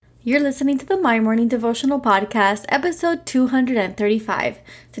You're listening to the My Morning Devotional Podcast, episode 235.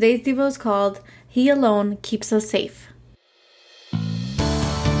 Today's Devo is called, He Alone Keeps Us Safe.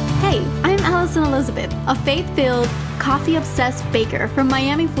 Hey, I'm Allison Elizabeth, a faith-filled, coffee-obsessed baker from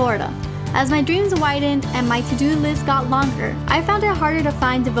Miami, Florida. As my dreams widened and my to-do list got longer, I found it harder to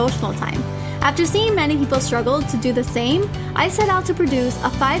find devotional time. After seeing many people struggle to do the same, I set out to produce a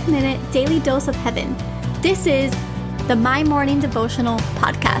 5-minute daily dose of heaven. This is the My Morning Devotional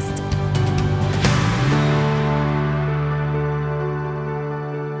Podcast.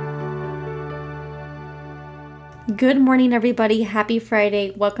 Good morning, everybody. Happy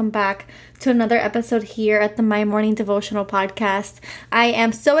Friday. Welcome back to another episode here at the My Morning Devotional Podcast. I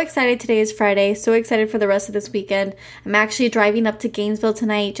am so excited. Today is Friday. So excited for the rest of this weekend. I'm actually driving up to Gainesville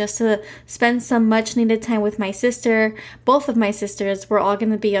tonight just to spend some much needed time with my sister. Both of my sisters. We're all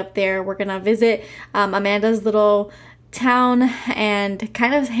going to be up there. We're going to visit Amanda's little town and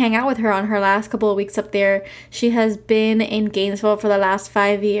kind of hang out with her on her last couple of weeks up there. She has been in Gainesville for the last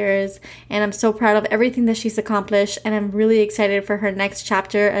 5 years, and I'm so proud of everything that she's accomplished, and I'm really excited for her next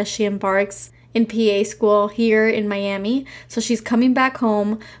chapter as she embarks in PA school here in Miami. So she's coming back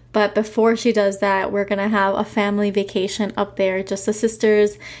home, but before she does that, we're gonna have a family vacation up there, just the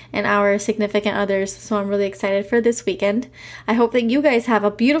sisters and our significant others. So I'm really excited for this weekend. I hope that you guys have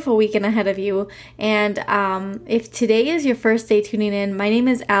a beautiful weekend ahead of you. And if today is your first day tuning in, my name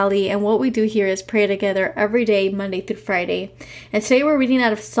is Allie, and what we do here is pray together every day, Monday through Friday. And today we're reading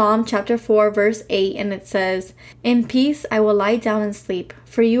out of Psalm chapter 4, verse 8, and it says, "In peace I will lie down and sleep,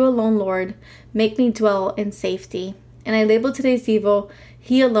 for you alone, Lord, make me dwell in safety." And I labeled today's Devo,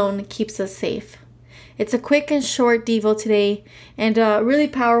 He Alone Keeps Us Safe. It's a quick and short Devo today, and really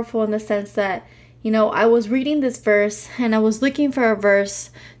powerful in the sense that, I was reading this verse and I was looking for a verse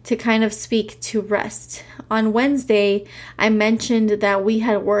to kind of speak to rest. On Wednesday, I mentioned that we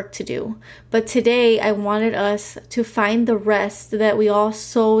had work to do, but today I wanted us to find the rest that we all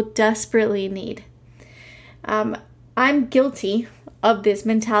so desperately need. I'm guilty of this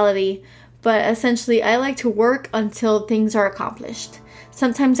mentality, but essentially I like to work until things are accomplished.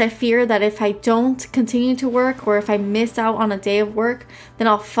 Sometimes I fear that if I don't continue to work, or if I miss out on a day of work, then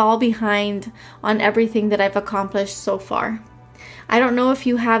I'll fall behind on everything that I've accomplished so far. I don't know if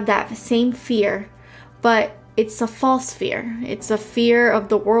you have that same fear, but it's a false fear. It's a fear of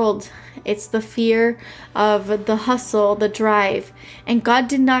the world. It's the fear of the hustle, the drive. And God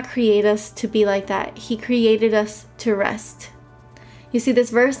did not create us to be like that. He created us to rest. You see this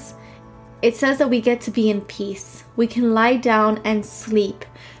verse? It says that we get to be in peace. We can lie down and sleep,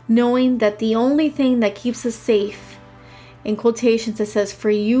 knowing that the only thing that keeps us safe, in quotations it says, "For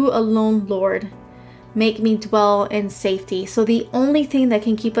you alone, Lord, make me dwell in safety." So the only thing that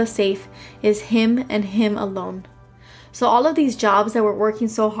can keep us safe is Him and Him alone. So all of these jobs that we're working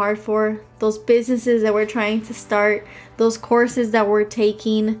so hard for, those businesses that we're trying to start, those courses that we're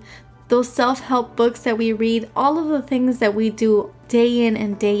taking, those self-help books that we read, all of the things that we do day in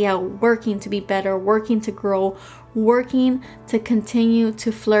and day out, working to be better, working to grow, working to continue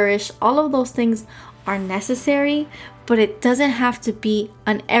to flourish, all of those things are necessary, but it doesn't have to be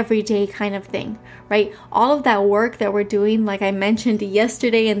an everyday kind of thing, right? All of that work that we're doing, like I mentioned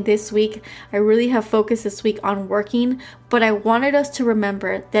yesterday and this week, I really have focused this week on working, but I wanted us to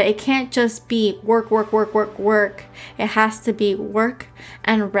remember that it can't just be work. It has to be work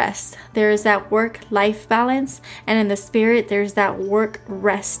and rest. There is that work-life balance, and in the spirit, there's that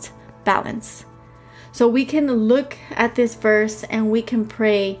work-rest balance. So we can look at this verse and we can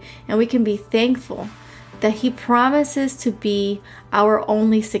pray and we can be thankful that He promises to be our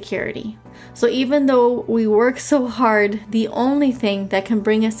only security. So even though we work so hard, the only thing that can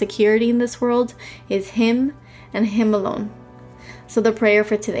bring us security in this world is Him and Him alone. So the prayer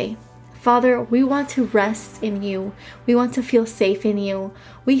for today. Father, we want to rest in You. We want to feel safe in You.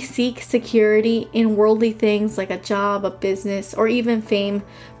 We seek security in worldly things like a job, a business, or even fame,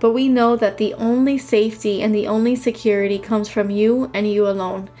 but we know that the only safety and the only security comes from You and You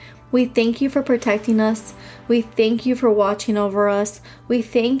alone. We thank You for protecting us. We thank You for watching over us. We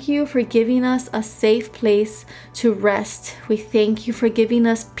thank You for giving us a safe place to rest. We thank You for giving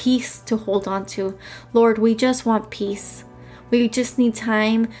us peace to hold on to. Lord, we just want peace. We just need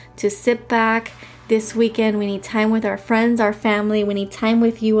time to sit back this weekend. We need time with our friends, our family. We need time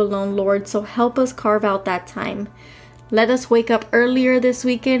with You alone, Lord. So help us carve out that time. Let us wake up earlier this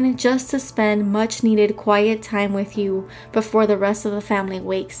weekend just to spend much needed quiet time with You before the rest of the family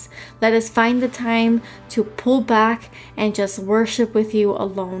wakes. Let us find the time to pull back and just worship with You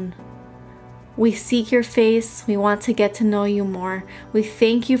alone. We seek your face. We want to get to know you more. We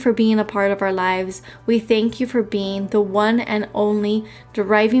thank you for being a part of our lives. We thank you for being the one and only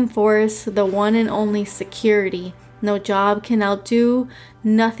driving force, the one and only security. No job can outdo,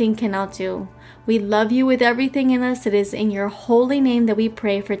 nothing can outdo. We love you with everything in us. It is in your holy name that we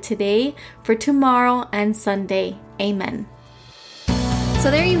pray for today, for tomorrow, and Sunday. Amen.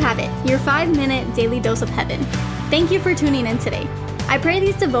 So there you have it, your 5-minute daily dose of heaven. Thank you for tuning in today. I pray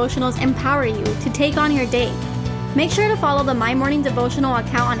these devotionals empower you to take on your day. Make sure to follow the My Morning Devotional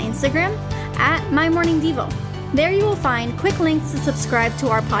account on Instagram at MyMorningDevo. There you will find quick links to subscribe to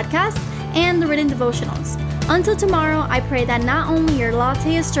our podcast and the written devotionals. Until tomorrow, I pray that not only your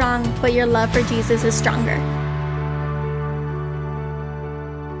latte is strong, but your love for Jesus is stronger.